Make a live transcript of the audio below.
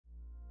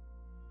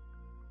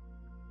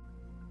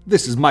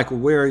This is Michael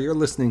Ware. You're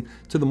listening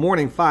to the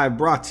Morning Five,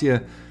 brought to you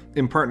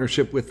in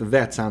partnership with the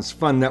That Sounds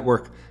Fun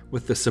Network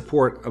with the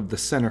support of the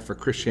Center for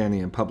Christianity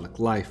and Public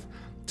Life.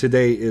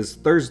 Today is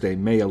Thursday,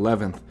 May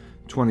 11th,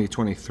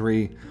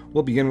 2023.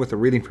 We'll begin with a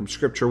reading from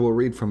Scripture. We'll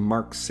read from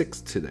Mark 6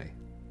 today.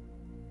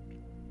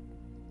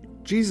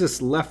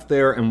 Jesus left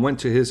there and went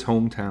to his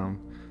hometown,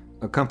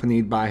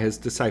 accompanied by his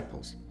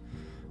disciples.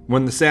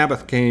 When the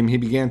Sabbath came, he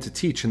began to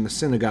teach in the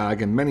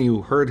synagogue, and many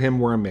who heard him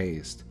were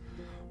amazed.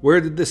 "Where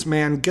did this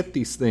man get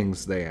these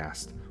things?" they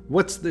asked.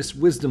 "What's this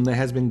wisdom that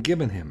has been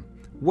given him?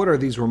 What are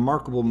these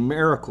remarkable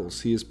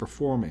miracles he is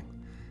performing?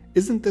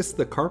 Isn't this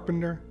the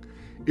carpenter?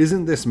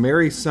 Isn't this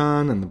Mary's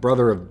son and the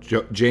brother of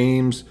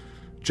James,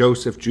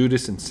 Joseph,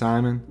 Judas, and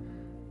Simon?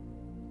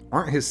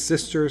 Aren't his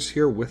sisters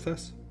here with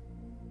us?"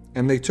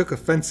 And they took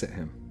offense at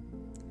him.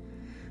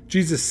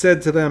 Jesus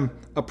said to them,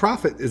 "A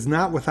prophet is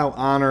not without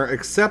honor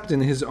except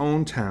in his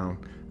own town,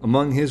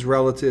 among his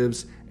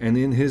relatives, and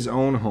in his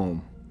own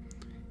home."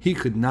 He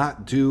could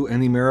not do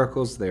any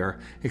miracles there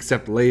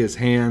except lay his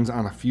hands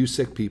on a few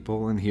sick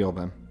people and heal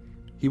them.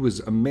 He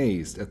was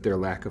amazed at their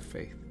lack of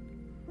faith.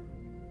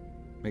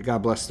 May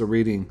God bless the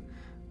reading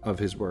of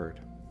his word.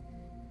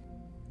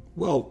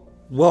 Well,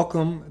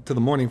 welcome to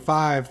the Morning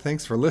Five.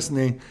 Thanks for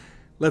listening.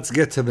 Let's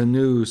get to the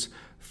news.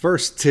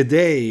 First,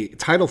 today,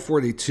 Title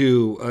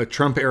 42, a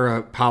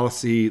Trump-era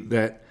policy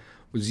that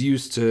was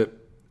used to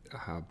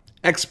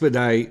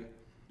expedite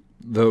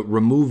the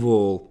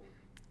removal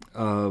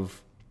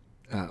of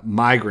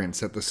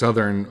migrants at the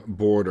southern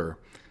border,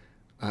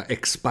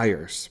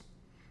 expires.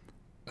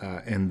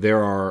 And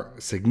there are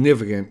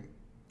significant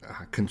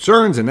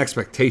concerns and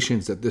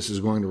expectations that this is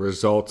going to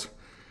result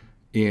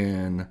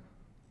in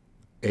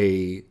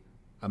a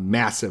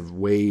massive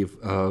wave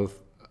of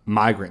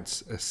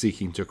migrants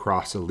seeking to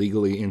cross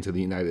illegally into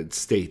the United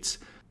States.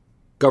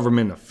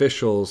 Government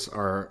officials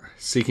are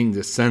seeking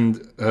to send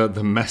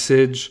the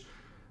message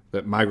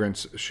that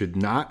migrants should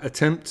not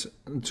attempt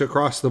to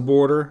cross the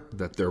border,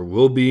 that there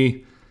will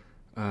be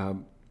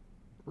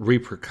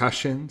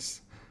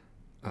repercussions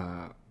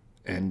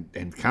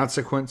and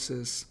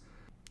consequences,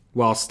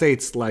 while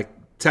states like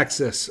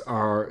Texas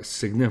are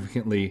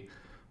significantly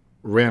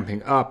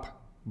ramping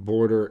up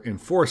border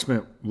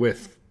enforcement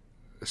with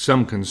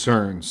some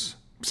concerns,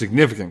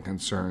 significant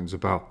concerns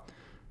about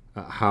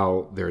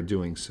how they're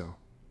doing so.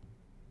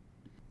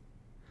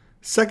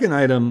 Second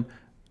item,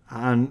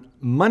 on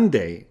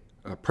Monday,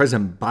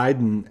 President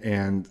Biden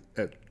and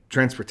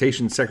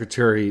Transportation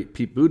Secretary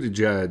Pete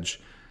Buttigieg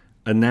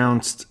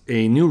announced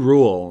a new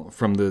rule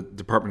from the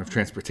Department of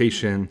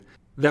Transportation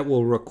that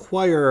will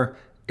require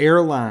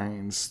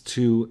airlines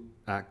to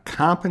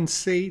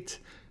compensate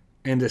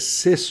and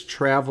assist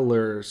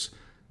travelers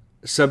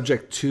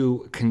subject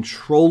to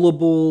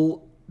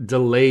controllable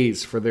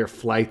delays for their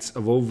flights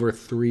of over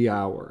 3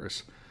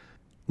 hours.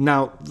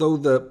 Now, though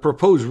the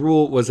proposed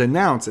rule was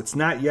announced, it's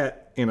not yet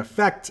in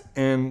effect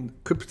and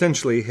could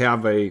potentially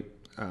have it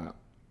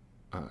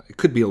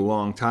could be a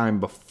long time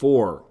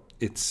before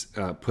it's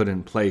put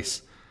in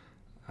place,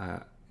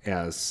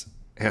 as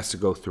it has to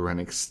go through an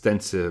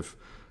extensive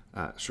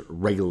sort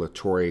of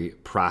regulatory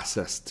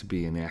process to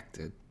be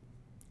enacted.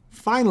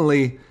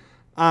 Finally,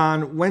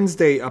 on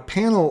Wednesday, a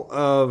panel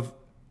of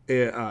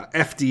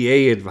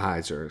FDA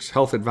advisors,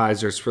 health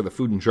advisors for the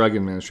Food and Drug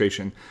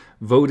Administration,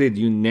 voted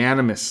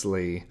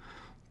unanimously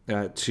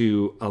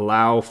to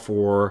allow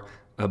for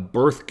a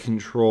birth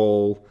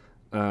control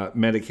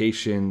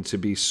medication to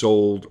be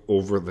sold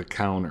over the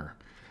counter.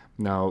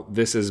 Now,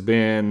 this has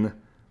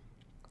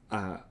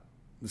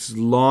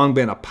long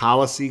been a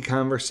policy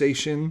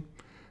conversation,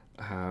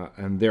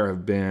 and there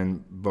have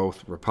been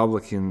both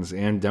Republicans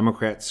and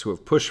Democrats who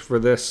have pushed for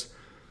this,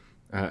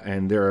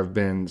 and there have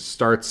been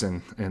starts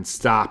and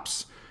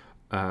stops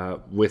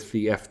with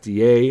the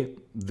FDA.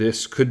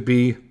 This could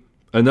be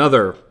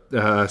another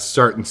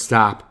start and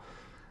stop,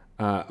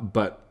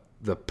 but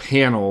the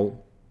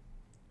panel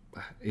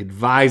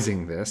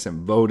advising this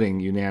and voting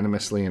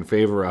unanimously in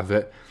favor of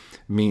it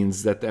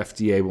means that the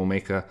FDA will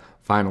make a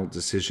final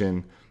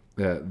decision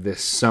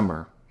this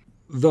summer.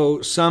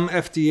 Though some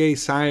FDA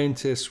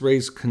scientists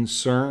raise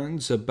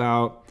concerns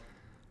about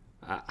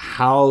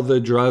how the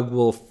drug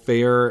will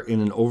fare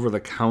in an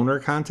over-the-counter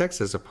context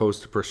as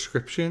opposed to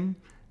prescription,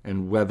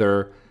 and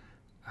whether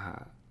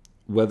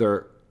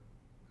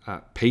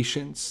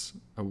patients,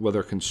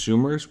 whether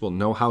consumers will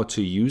know how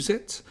to use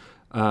it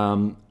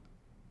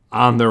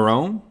on their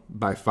own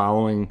by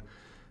following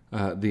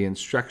the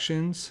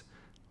instructions.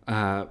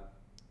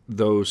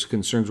 Those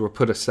concerns were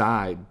put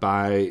aside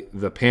by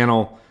the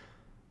panel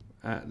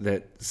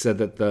that said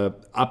that the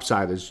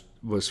upside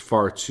was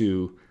far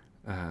too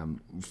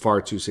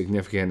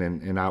significant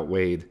and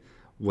outweighed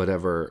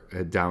whatever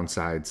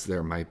downsides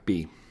there might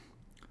be.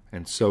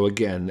 And so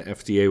again, the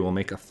FDA will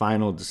make a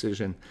final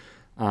decision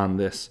on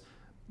this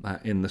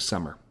in the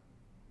summer.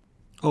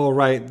 All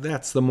right,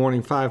 that's the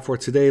Morning Five for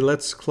today.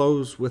 Let's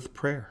close with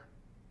prayer.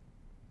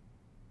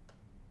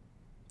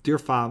 Dear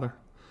Father,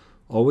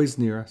 always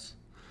near us,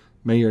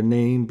 may your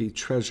name be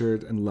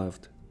treasured and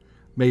loved.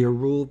 May your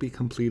rule be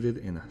completed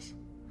in us.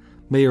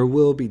 May your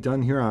will be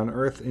done here on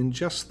earth in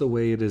just the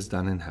way it is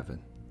done in heaven.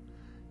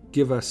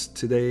 Give us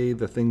today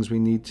the things we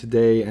need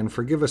today, and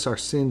forgive us our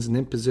sins and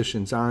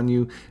impositions on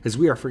you, as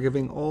we are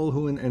forgiving all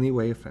who in any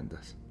way offend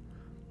us.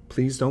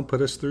 Please don't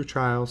put us through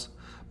trials,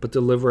 but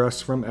deliver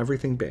us from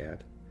everything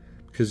bad,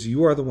 because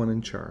you are the one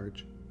in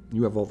charge.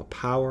 You have all the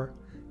power,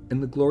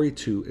 and the glory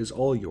too is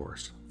all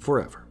yours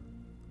forever,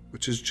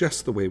 which is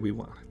just the way we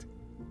want it.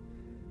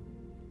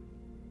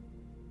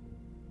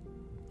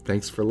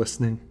 Thanks for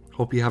listening.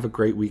 Hope you have a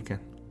great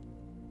weekend.